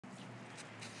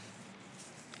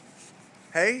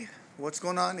Hey, what's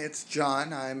going on? It's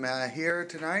John. I'm here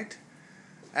tonight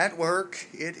at work.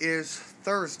 It is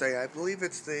Thursday. I believe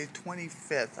it's the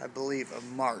 25th,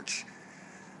 of March.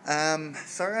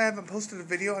 Sorry I haven't posted a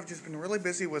video. I've just been really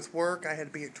busy with work. I had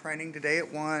to be at training today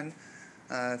at 1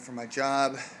 for my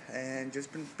job, and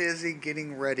just been busy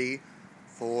getting ready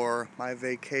for my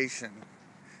vacation.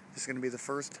 This is going to be the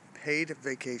first paid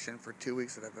vacation for 2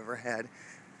 weeks that I've ever had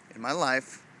in my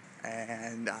life,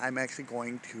 and I'm actually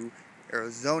going to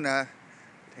Arizona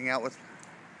to hang out with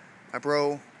my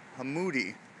bro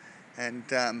Hamudi. And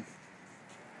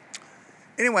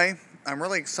anyway, I'm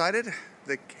really excited.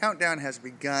 The countdown has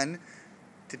begun.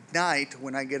 Tonight,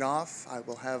 when I get off, I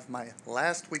will have my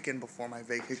last weekend before my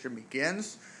vacation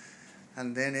begins,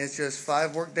 and then it's just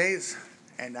 5 work days,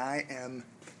 and I am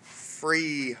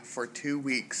free for 2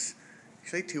 weeks.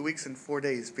 Actually, 2 weeks and 4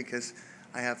 days, because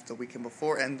I have the weekend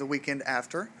before and the weekend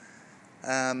after.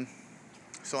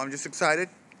 So I'm just excited,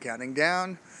 counting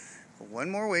down for 1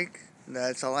 more week.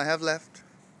 That's all I have left.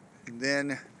 And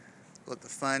then let the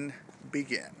fun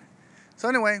begin. So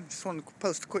anyway, just wanted to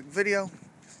post a quick video.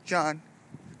 It's John.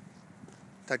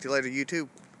 Talk to you later, YouTube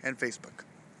and Facebook.